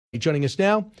Joining us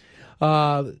now,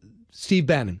 Steve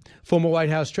Bannon, former White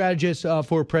House strategist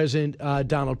for President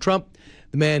Donald Trump,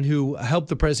 the man who helped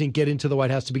the president get into the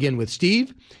White House to begin with.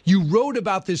 Steve, you wrote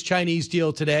about this Chinese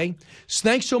deal today.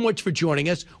 Thanks so much for joining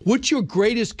us. What's your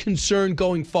greatest concern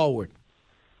going forward?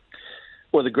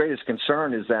 Well, the greatest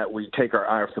concern is that we take our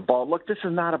eye off the ball. Look, this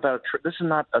is not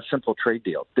a simple trade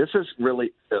deal. This is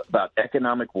really about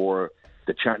economic war.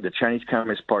 The Chinese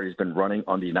Communist Party has been running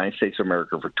on the United States of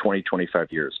America for 20,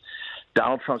 25 years.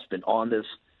 Donald Trump's been on this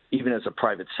even as a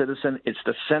private citizen. It's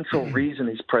the central reason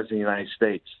he's president of the United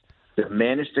States. The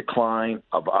managed decline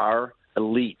of our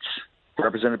elites,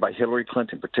 represented by Hillary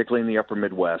Clinton, particularly in the upper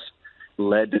Midwest,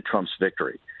 led to Trump's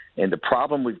victory. And the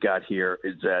problem we've got here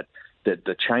is that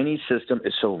the Chinese system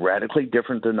is so radically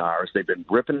different than ours. They've been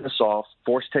ripping us off,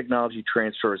 forced technology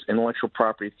transfers, intellectual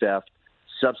property theft,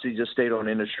 subsidies of state-owned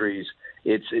industries.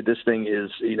 This thing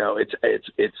is,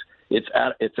 it's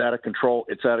out of control.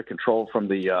 It's out of control from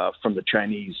the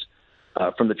Chinese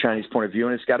point of view,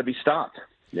 and it's got to be stopped.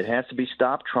 It has to be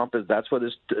stopped. That's why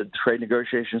this trade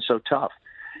negotiation is so tough.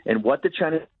 And what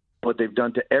they've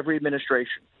done to every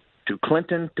administration, to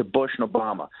Clinton, to Bush, and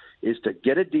Obama, is to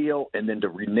get a deal and then to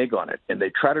renege on it. And they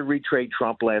tried to retrade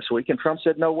Trump last week, and Trump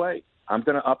said, "No way, I'm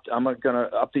going to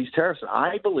up these tariffs." And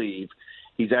I believe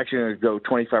he's actually going to go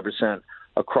 25%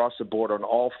 across the board on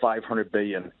all $500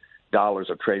 billion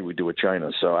of trade we do with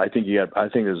China. So I think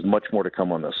there's much more to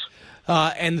come on this.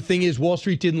 And the thing is, Wall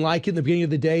Street didn't like it in the beginning of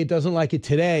the day. It doesn't like it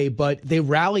today, but they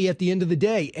rally at the end of the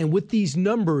day. And with these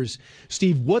numbers,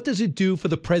 Steve, what does it do for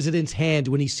the president's hand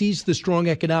when he sees the strong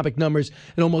economic numbers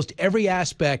in almost every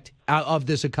aspect of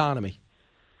this economy?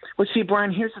 Well, see,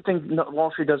 Brian, here's the thing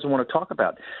Wall Street doesn't want to talk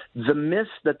about. The miss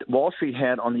that Wall Street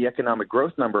had on the economic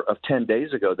growth number of 10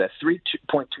 days ago, that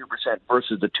 3.2%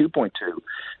 versus the 2.2%,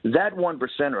 that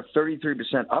 1% or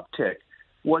 33% uptick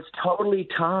was totally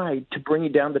tied to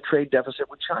bringing down the trade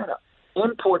deficit with China.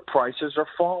 Import prices are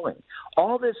falling.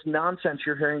 All this nonsense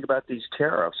you're hearing about these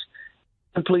tariffs,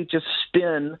 simply just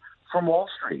spin from Wall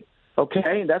Street.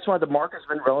 Okay, that's why the market's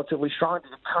been relatively strong.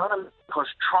 The economy, because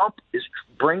Trump is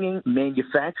bringing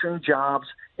manufacturing jobs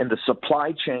and the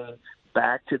supply chain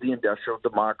back to the industrial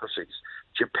democracies,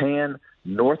 Japan,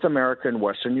 North America, and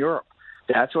Western Europe.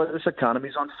 That's why this economy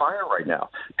is on fire right now.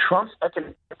 Trump's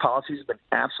economic policy has been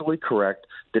absolutely correct.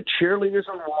 The cheerleaders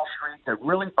on Wall Street that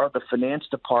really are the finance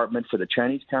department for the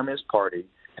Chinese Communist Party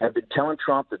have been telling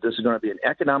Trump that this is going to be an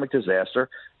economic disaster.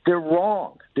 They're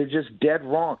wrong. They're just dead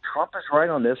wrong. Trump is right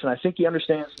on this, and I think he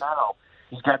understands now.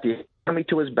 He's got the economy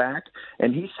to his back,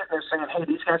 and he's sitting there saying, hey,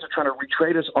 these guys are trying to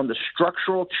retrade us on the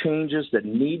structural changes that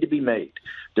need to be made.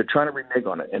 They're trying to renege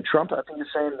on it. And Trump, I think, is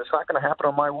saying it's not going to happen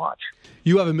on my watch.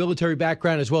 You have a military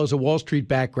background as well as a Wall Street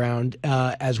background,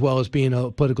 as well as being a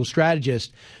political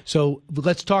strategist. So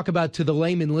let's talk about, to the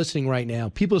layman listening right now,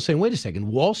 people are saying, wait a second,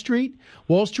 Wall Street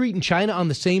and China on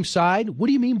the same side? What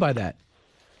do you mean by that?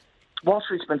 Wall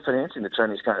Street's been financing the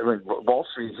Chinese economy. Wall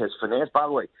Street has financed, by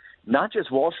the way, not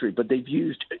just Wall Street, but they've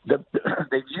used the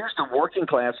working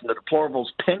class and the deplorables'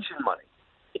 pension money.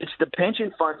 It's the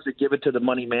pension funds that give it to the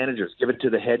money managers, give it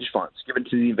to the hedge funds, give it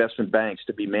to the investment banks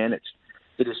to be managed.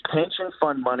 It is pension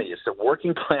fund money. It's the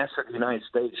working class of the United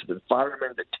States, the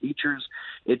firemen, the teachers.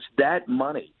 It's that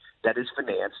money that is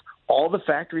financed. All the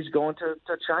factories going to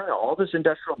China, all this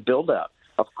industrial build-out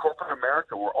of corporate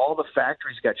America, where all the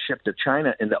factories got shipped to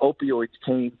China and the opioids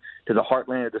came to the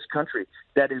heartland of this country,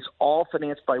 that is all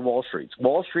financed by Wall Street.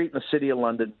 Wall Street and the City of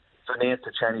London financed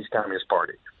the Chinese Communist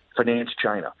Party, financed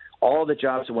China. All the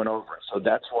jobs that went over it. So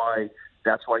that's why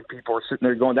people are sitting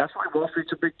there going, that's why Wall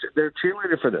Street's they're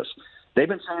cheerleader for this. They've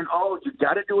been saying, oh, you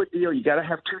got to do a deal. You got to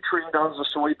have $2 trillion of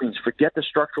soybeans. Forget the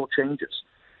structural changes.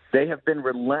 They have been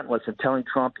relentless in telling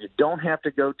Trump, you don't have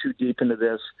to go too deep into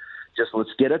this. Just let's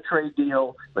get a trade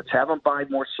deal. Let's have them buy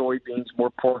more soybeans, more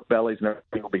pork bellies, and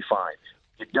everything will be fine.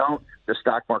 If you don't, the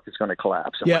stock market's going to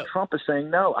collapse. And what Trump is saying,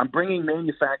 no, I'm bringing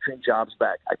manufacturing jobs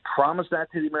back. I promise that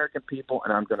to the American people,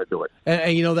 and I'm going to do it.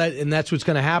 And you know that, and that's what's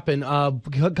going to happen. A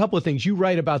couple of things. You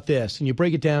write about this, and you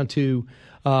break it down to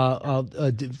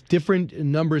different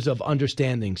numbers of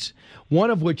understandings. One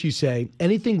of which you say,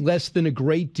 anything less than a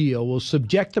great deal will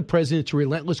subject the president to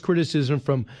relentless criticism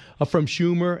from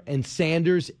Schumer and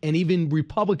Sanders and even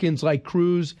Republicans like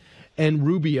Cruz and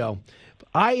Rubio.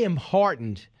 I am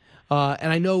heartened,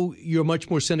 and I know you're much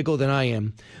more cynical than I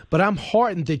am, but I'm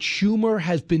heartened that Schumer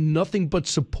has been nothing but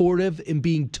supportive in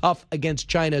being tough against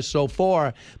China so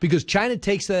far, because China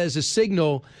takes that as a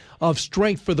signal of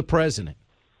strength for the president.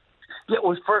 Yeah, it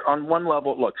was on one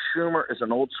level. Look, Schumer is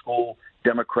an old school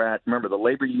Democrat. Remember the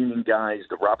labor union guys,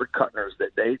 the Robert Kuttners,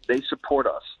 that they support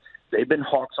us. They've been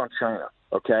hawks on China.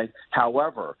 Okay.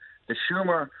 However, the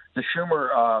Schumer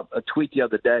tweet the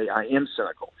other day, I am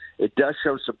cynical. It does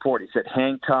show support. He said,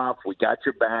 hang tough. We got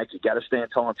your back. You got to stand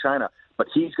tall in China. But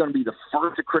he's going to be the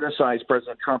first to criticize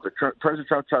President Trump. If President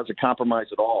Trump tries to compromise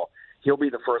at all, he'll be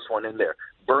the first one in there.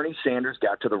 Bernie Sanders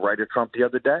got to the right of Trump the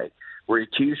other day, where he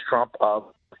accused Trump of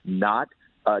not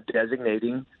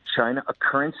designating China a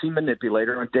currency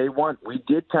manipulator on day one. We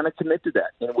did kind of commit to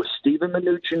that. And it was Steven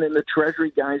Mnuchin and the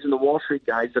Treasury guys and the Wall Street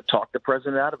guys that talked the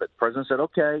president out of it. The president said,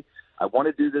 okay, I want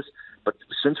to do this, but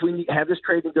since we have this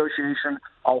trade negotiation,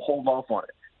 I'll hold off on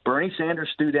it. Bernie Sanders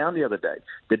threw down the other day.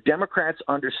 The Democrats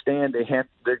understand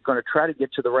they're going to try to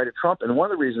get to the right of Trump, and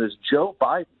one of the reasons is Joe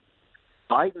Biden.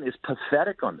 Biden is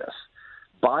pathetic on this.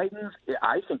 Biden,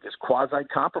 I think, is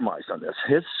quasi-compromised on this.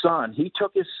 His son, he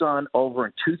took his son over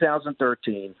in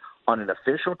 2013 on an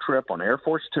official trip on Air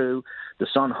Force Two. The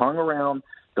son hung around.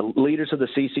 The leaders of the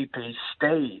CCP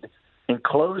stayed and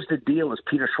closed a deal, as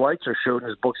Peter Schweitzer showed in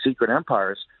his book Secret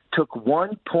Empires, took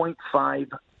 $1.5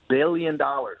 billion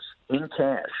in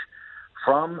cash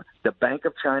from the Bank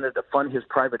of China to fund his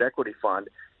private equity fund.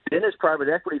 Then his private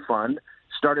equity fund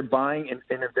started buying and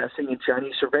investing in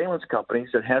Chinese surveillance companies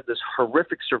that had this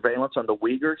horrific surveillance on the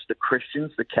Uyghurs, the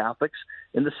Christians, the Catholics,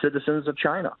 and the citizens of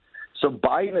China. So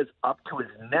Biden is up to his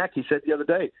neck. He said the other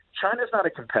day, China's not a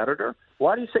competitor.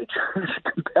 Why do you say China's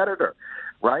a competitor?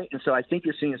 Right? And so I think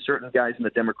you're seeing certain guys in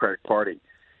the Democratic Party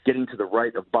getting to the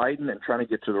right of Biden and trying to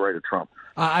get to the right of Trump.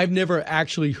 I've never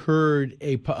actually heard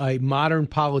a modern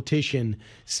politician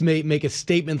make a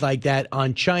statement like that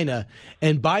on China.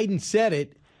 And Biden said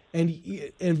it. And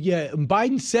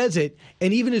Biden says it,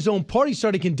 and even his own party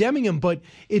started condemning him. But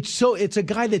it's a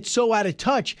guy that's so out of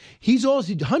touch.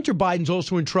 Hunter Biden's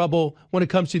also in trouble when it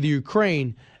comes to the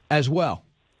Ukraine as well.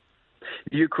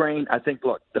 Ukraine, I think,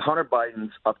 look, the Hunter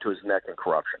Biden's up to his neck in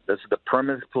corruption. This is the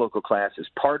permanent political class. His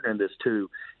partner in this, too,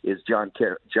 is John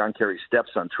Kerry's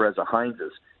stepson, Teresa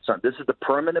Heinz's son. This is the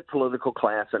permanent political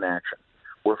class in action,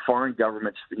 where foreign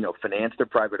governments, finance their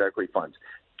private equity funds.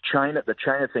 The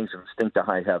China thing's going to stink to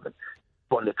high heaven.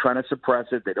 When they're trying to suppress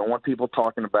it, they don't want people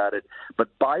talking about it. But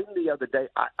Biden the other day,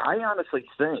 I honestly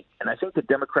think, and I think the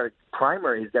Democratic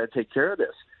primary has got to take care of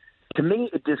this. To me,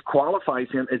 it disqualifies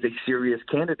him as a serious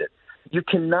candidate. You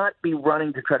cannot be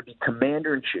running to try to be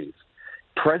commander-in-chief,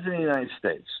 president of the United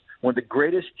States, when the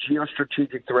greatest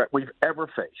geostrategic threat we've ever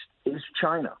faced is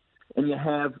China. And you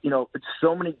have, it's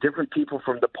so many different people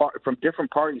from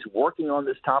different parties working on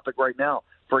this topic right now.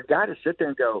 For a guy to sit there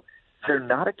and go, they're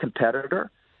not a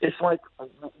competitor, it's like,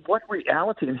 what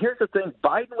reality? And here's the thing,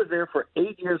 Biden was there for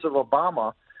 8 years of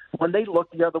Obama when they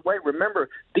looked the other way. Remember,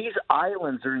 these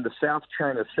islands are in the South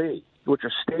China Sea, which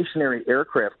are stationary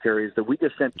aircraft carriers that we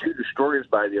just sent 2 destroyers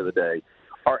by the other day,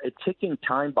 are a ticking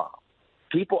time bomb.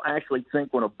 People actually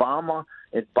think when Obama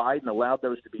and Biden allowed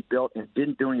those to be built and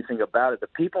didn't do anything about it, the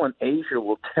people in Asia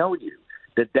will tell you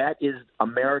that is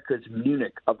America's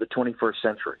Munich of the 21st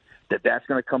century, that's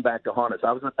going to come back to haunt us.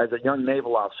 As a young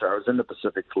naval officer, I was in the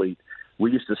Pacific Fleet.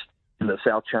 We used to in the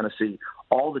South China Sea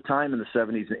all the time in the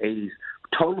 70s and 80s,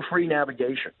 total free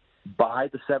navigation by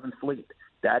the 7th Fleet.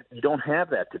 That you don't have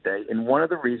that today, and one of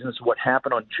the reasons what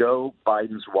happened on Joe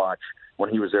Biden's watch when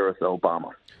he was there with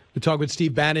Obama. We'll talk with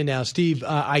Steve Bannon now. Steve,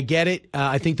 I get it.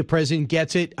 I think the president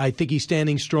gets it. I think he's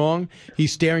standing strong.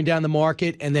 He's staring down the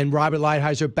market. And then Robert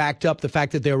Lighthizer backed up the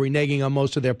fact that they're reneging on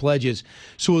most of their pledges.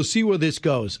 So we'll see where this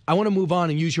goes. I want to move on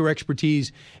and use your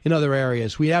expertise in other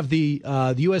areas. We have the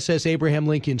USS Abraham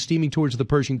Lincoln steaming towards the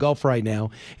Persian Gulf right now.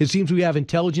 It seems we have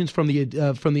intelligence from the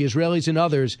Israelis and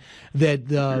others that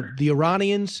the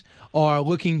Iranians are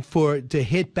looking to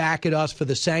hit back at us for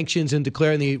the sanctions and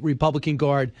declaring the Republican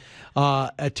Guard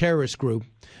a terrorist group.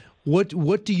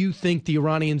 What do you think the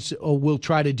Iranians will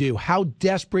try to do? How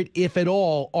desperate, if at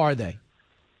all, are they?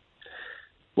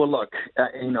 Well, look,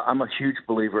 I'm a huge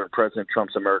believer in President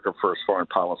Trump's America First foreign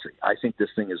policy. I think this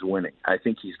thing is winning. I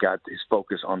think he's got his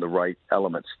focus on the right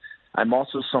elements. I'm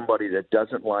also somebody that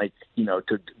doesn't like, being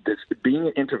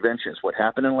an interventionist. What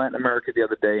happened in Latin America the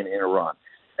other day and in Iran.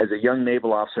 As a young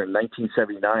naval officer in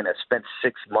 1979, I spent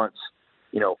 6 months,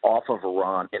 off of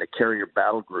Iran in a carrier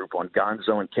battle group on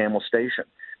Gonzo and Camel Station.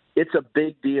 It's a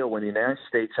big deal when the United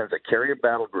States has a carrier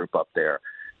battle group up there.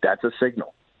 That's a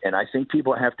signal. And I think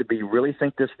people have to really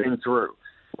think this thing through,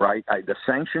 right? The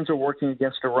sanctions are working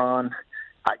against Iran.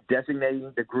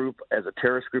 Designating the group as a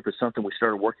terrorist group is something we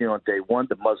started working on day one.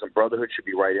 The Muslim Brotherhood should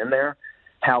be right in there.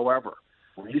 However,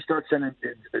 when you start sending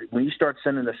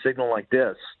a signal like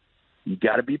this, you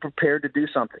got to be prepared to do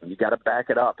something. You got to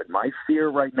back it up. And my fear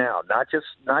right now, not just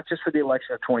for the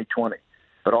election of 2020,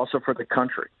 but also for the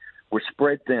country, we're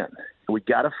spread thin. We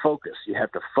got to focus. You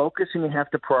have to focus and you have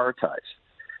to prioritize.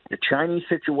 The Chinese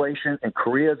situation, and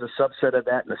Korea is a subset of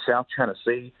that, in the South China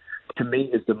Sea, to me,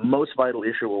 is the most vital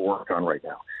issue we're working on right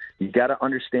now. You got to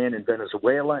understand, in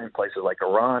Venezuela and places like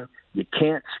Iran, you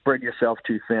can't spread yourself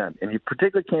too thin, and you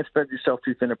particularly can't spread yourself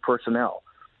too thin in personnel.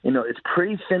 It's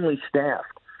pretty thinly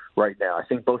staffed right now. I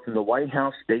think both in the White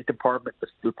House, State Department, the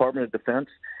Department of Defense,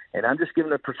 and I'm just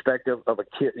giving the perspective of a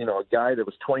kid, a guy that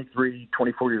was 23,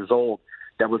 24 years old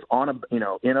that was on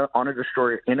a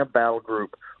destroyer in a battle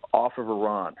group off of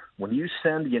Iran. When you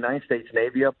send the United States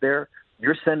Navy up there,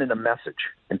 you're sending a message.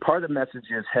 And part of the message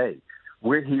is, hey,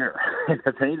 we're here.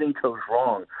 If anything goes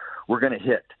wrong, we're going to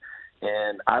hit.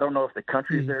 And I don't know if the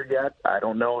country's there yet. I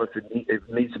don't know if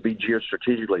it needs to be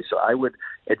geostrategically. So I would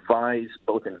advise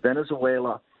both in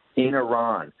Venezuela, in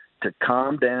Iran, to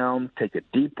calm down, take a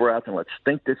deep breath, and let's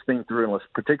think this thing through, and let's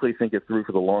particularly think it through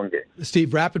for the long game.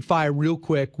 Steve, rapid fire real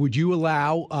quick. Would you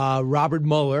allow Robert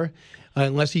Mueller,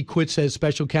 unless he quits as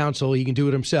special counsel, he can do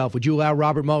it himself, would you allow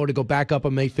Robert Mueller to go back up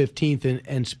on May 15th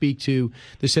and speak to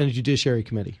the Senate Judiciary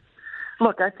Committee?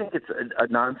 Look, I think it's a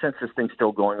nonsense. This thing's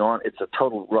still going on. It's a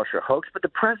total Russia hoax. But the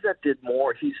president did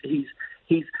more.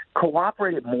 He's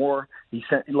cooperated more. He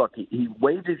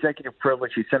waived executive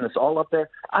privilege. He sent us all up there.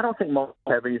 I don't think Mueller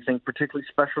will have anything particularly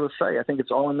special to say. I think it's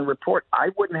all in the report. I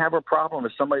wouldn't have a problem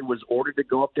if somebody was ordered to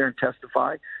go up there and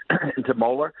testify to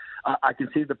Mueller. I can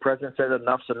see the president said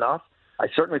enough's enough. I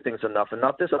certainly think it's enough.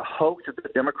 This is a hoax that the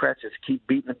Democrats just keep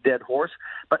beating a dead horse.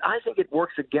 But I think it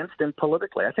works against them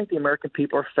politically. I think the American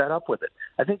people are fed up with it.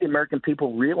 I think the American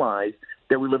people realize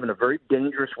that we live in a very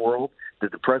dangerous world,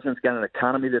 that the president's got an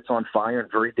economy that's on fire in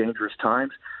very dangerous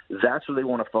times. That's what they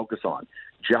want to focus on.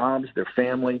 Jobs, their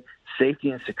family,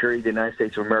 safety and security of the United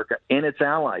States of America and its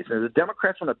allies. And if the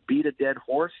Democrats want to beat a dead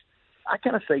horse, I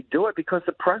kind of say do it, because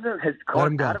the president has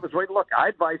gone out of his way. Look, I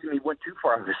advise him he went too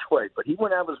far out of his way, but he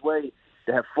went out of his way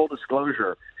to have full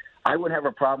disclosure. I wouldn't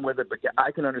have a problem with it, but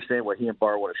I can understand why he and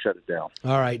Barr want to shut it down.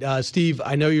 All right. Steve,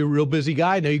 I know you're a real busy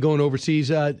guy. I know you're going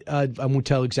overseas. I won't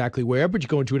tell exactly where, but you're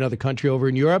going to another country over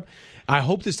in Europe. I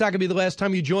hope this is not going to be the last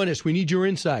time you join us. We need your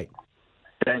insight.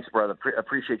 Thanks, brother.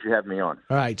 Appreciate you having me on.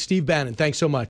 All right. Steve Bannon, thanks so much.